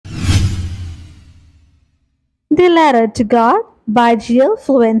The Letter to God by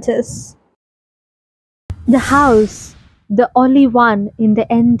Fluentus. The house, the only one in the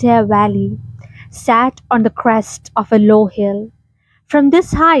entire valley, sat on the crest of a low hill. From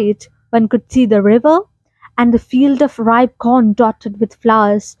this height one could see the river and the field of ripe corn dotted with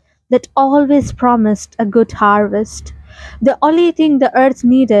flowers that always promised a good harvest. The only thing the earth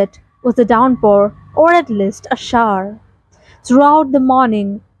needed was a downpour, or at least a shower. Throughout the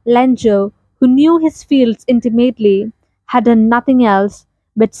morning, Lenjo, who knew his fields intimately, had done nothing else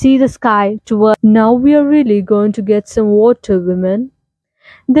but see the sky toward. Now we are really going to get some water, women.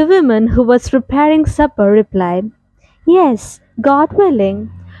 The woman who was preparing supper replied, Yes, God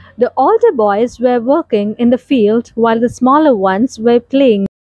willing. The older boys were working in the field while the smaller ones were playing.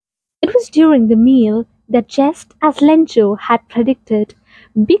 It was during the meal that, just as Lencho had predicted,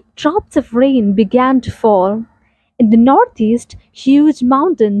 big drops of rain began to fall. In the northeast, huge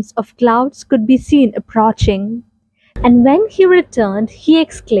mountains of clouds could be seen approaching. And when he returned, he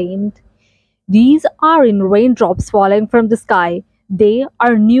exclaimed, These aren't raindrops falling from the sky, they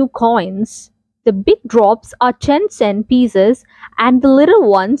are new coins. The big drops are 10-cent pieces and the little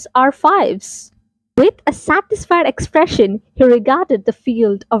ones are fives. With a satisfied expression, he regarded the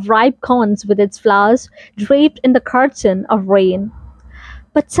field of ripe corns with its flowers draped in the curtain of rain.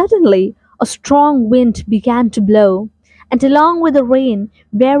 But suddenly a strong wind began to blow, and along with the rain,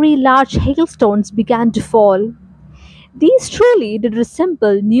 very large hailstones began to fall. These truly did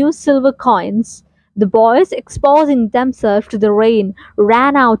resemble new silver coins. The boys, exposing themselves to the rain,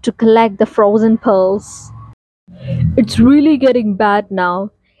 ran out to collect the frozen pearls. It's really getting bad now,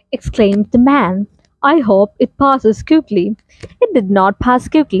 exclaimed the man. I hope it passes quickly. It did not pass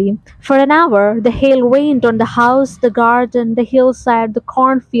quickly. For an hour the hail rained on the house, the garden, the hillside, the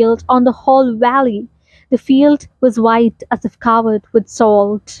cornfield, on the whole valley. The field was white as if covered with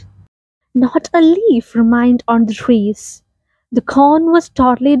salt. Not a leaf remained on the trees. The corn was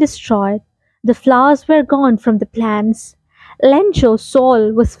totally destroyed. The flowers were gone from the plants. Lencho's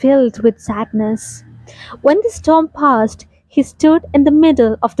soul was filled with sadness. When the storm passed, he stood in the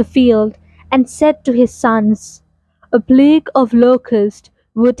middle of the field and said to his sons, A plague of locusts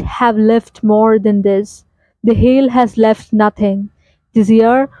would have left more than this. The hail has left nothing. This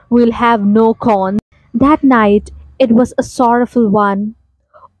year we'll have no corn. That night it was a sorrowful one.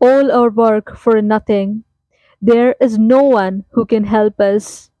 All our work for nothing. There is no one who can help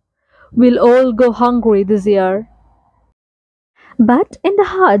us. We'll all go hungry this year. But in the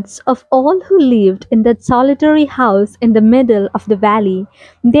hearts of all who lived in that solitary house in the middle of the valley,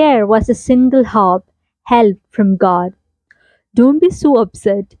 there was a single hope, help from God. Don't be so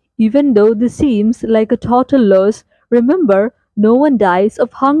upset, even though this seems like a total loss. Remember, no one dies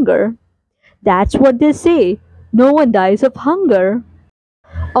of hunger. That's what they say. No one dies of hunger.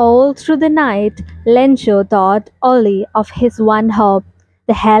 All through the night, Lencho thought only of his one hope,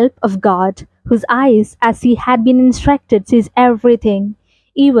 the help of God, whose eyes, as he had been instructed, sees everything,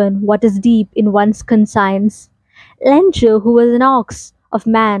 even what is deep in one's conscience. Lencho, who was an ox of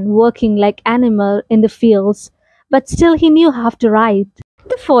man working like animal in the fields, but still he knew how to write.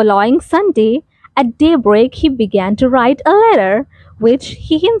 The following Sunday, at daybreak, he began to write a letter, which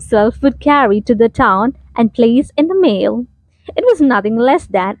he himself would carry to the town and place in the mail. It was nothing less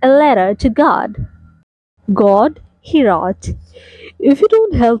than a letter to God. God, he wrote, if you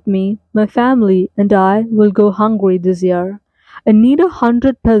don't help me, my family and I will go hungry this year. I need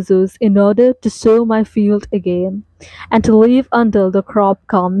 100 pesos in order to sow my field again and to live until the crop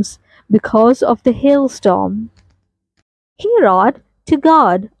comes because of the hailstorm. He wrote to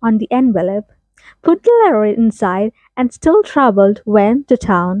God on the envelope, put the letter inside, and still troubled went to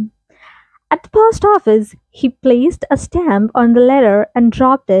town. At the post office, he placed a stamp on the letter and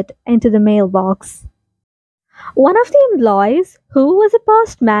dropped it into the mailbox. One of the employees, who was a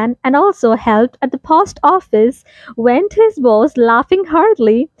postman and also helped at the post office, went to his boss laughing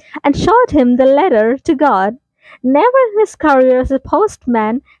heartily and showed him the letter to God. Never in his career as a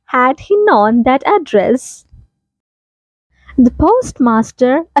postman had he known that address. The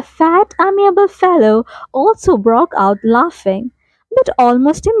postmaster, a fat, amiable fellow, also broke out laughing. But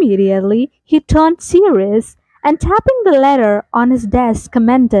almost immediately he turned serious and tapping the letter on his desk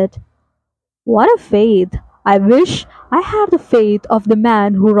commented, What a faith! I wish I had the faith of the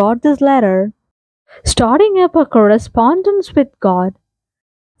man who wrote this letter. Starting up a correspondence with God.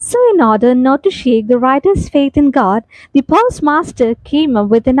 So in order not to shake the writer's faith in God, the postmaster came up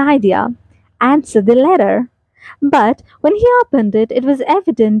with an idea. Answer the letter. But when he opened it, it was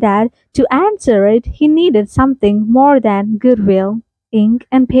evident that to answer it he needed something more than goodwill, ink,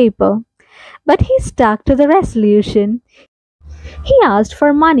 and paper. But he stuck to the resolution. He asked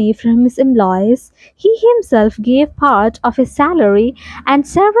for money from his employees. He himself gave part of his salary, and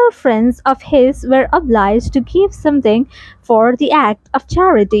several friends of his were obliged to give something for the act of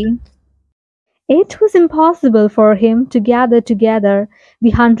charity. It was impossible for him to gather together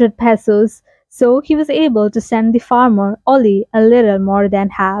the 100 pesos, so he was able to send the farmer only a little more than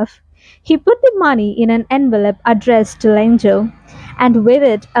half. He put the money in an envelope addressed to Lenjo, and with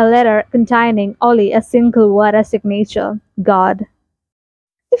it a letter containing only a single word as signature, God.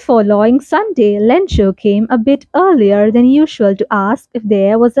 The following Sunday, Lencho came a bit earlier than usual to ask if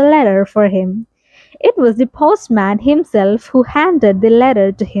there was a letter for him. It was the postman himself who handed the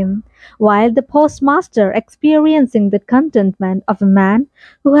letter to him, while the postmaster, experiencing the contentment of a man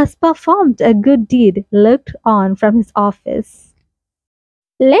who has performed a good deed, looked on from his office.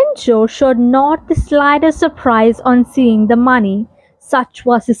 Lencho showed not the slightest surprise on seeing the money, such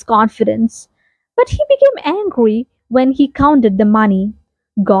was his confidence. But he became angry when he counted the money.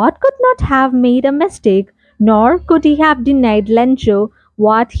 God could not have made a mistake, nor could he have denied Lencho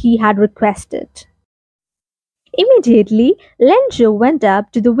what he had requested. Immediately, Lencho went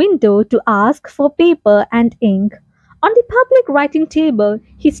up to the window to ask for paper and ink. On the public writing table,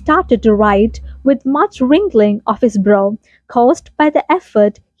 he started to write with much wrinkling of his brow, caused by the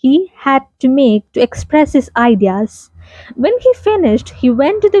effort he had to make to express his ideas. When he finished, he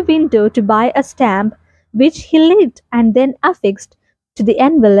went to the window to buy a stamp, which he lit and then affixed to the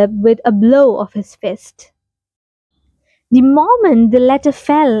envelope with a blow of his fist. The moment the letter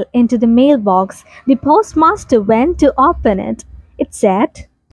fell into the mailbox, the postmaster went to open it. It said,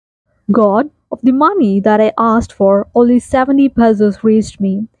 God, of the money that I asked for, only 70 pesos reached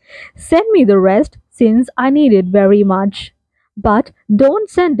me. Send me the rest since I need it very much. But don't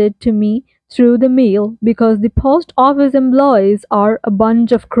send it to me through the mail because the post office employees are a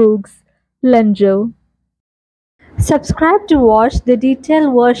bunch of crooks. Lenjo. Subscribe to watch the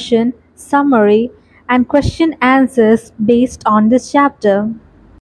detailed version, summary, and question answers based on this chapter.